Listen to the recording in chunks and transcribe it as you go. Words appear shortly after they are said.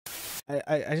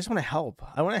I just want to help.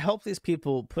 I want to help these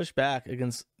people push back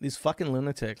against these fucking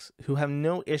lunatics who have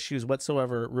no issues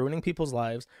whatsoever ruining people's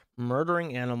lives,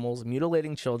 murdering animals,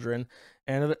 mutilating children,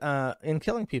 and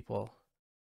killing people.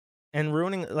 And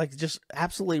ruining, like, just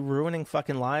absolutely ruining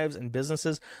fucking lives and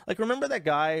businesses. Like, remember that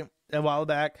guy a while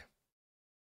back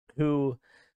who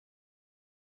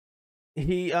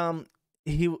he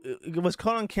was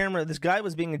caught on camera. This guy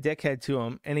was being a dickhead to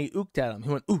him, and he ooked at him. He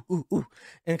went ooh ooh ooh,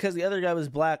 and because the other guy was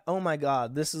black, oh my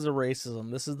god, this is a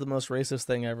racism. This is the most racist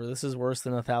thing ever. This is worse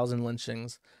than 1,000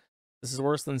 lynchings. This is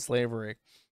worse than slavery.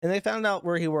 And they found out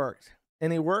where he worked,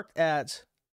 and he worked at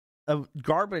a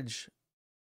garbage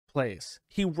place.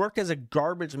 He worked as a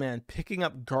garbage man picking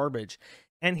up garbage,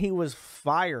 and he was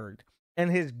fired. And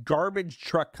his garbage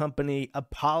truck company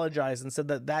apologized and said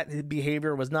that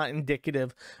behavior was not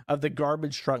indicative of the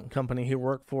garbage truck company he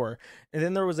worked for. And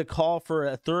then there was a call for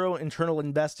a thorough internal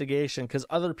investigation because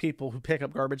other people who pick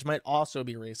up garbage might also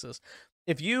be racist.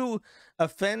 If you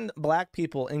offend black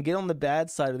people and get on the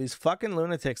bad side of these fucking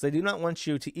lunatics, they do not want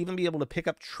you to even be able to pick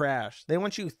up trash. They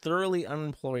want you thoroughly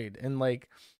unemployed and like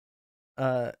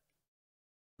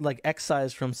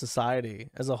excised from society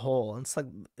as a whole. It's like,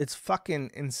 it's fucking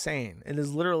insane. It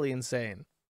is literally insane.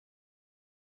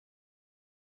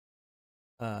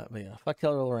 But yeah, fuck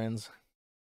Keller Lorenz.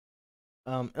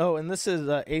 Oh, and this is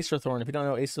Acer Thorn. If you don't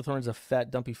know, Acer Thorn's a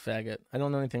fat, dumpy faggot. I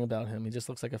don't know anything about him. He just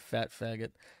looks like a fat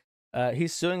faggot.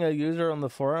 He's suing a user on the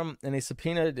forum, and he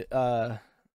subpoenaed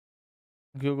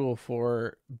Google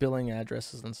for billing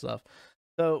addresses and stuff.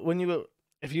 So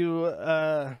if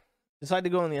you decide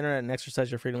to go on the internet and exercise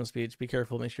your freedom of speech, be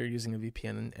careful. Make sure you're using a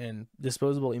VPN and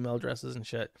disposable email addresses and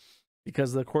shit,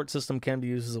 because the court system can be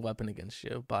used as a weapon against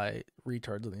you by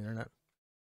retards on the internet.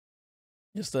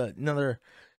 Just another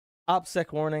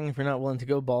Opsec warning. If you're not willing to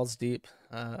go balls deep,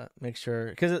 make sure,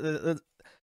 because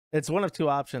it's one of two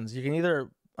options. You can either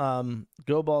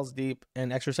go balls deep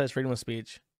and exercise freedom of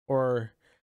speech, or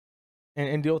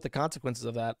and deal with the consequences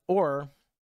of that, or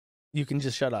you can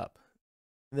just shut up.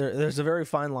 There's a very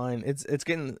fine line. It's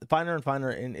getting finer and finer.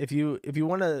 And if you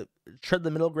want to tread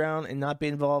the middle ground and not be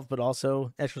involved, but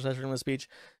also exercise freedom of speech,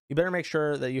 you better make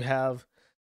sure that you have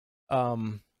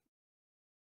all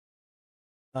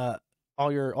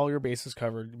your bases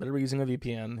covered. You better be using a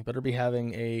VPN. You better be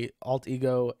having a alt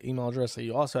ego email address that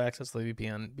you also access the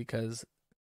VPN, because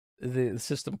the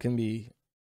system can be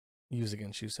used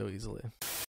against you so easily.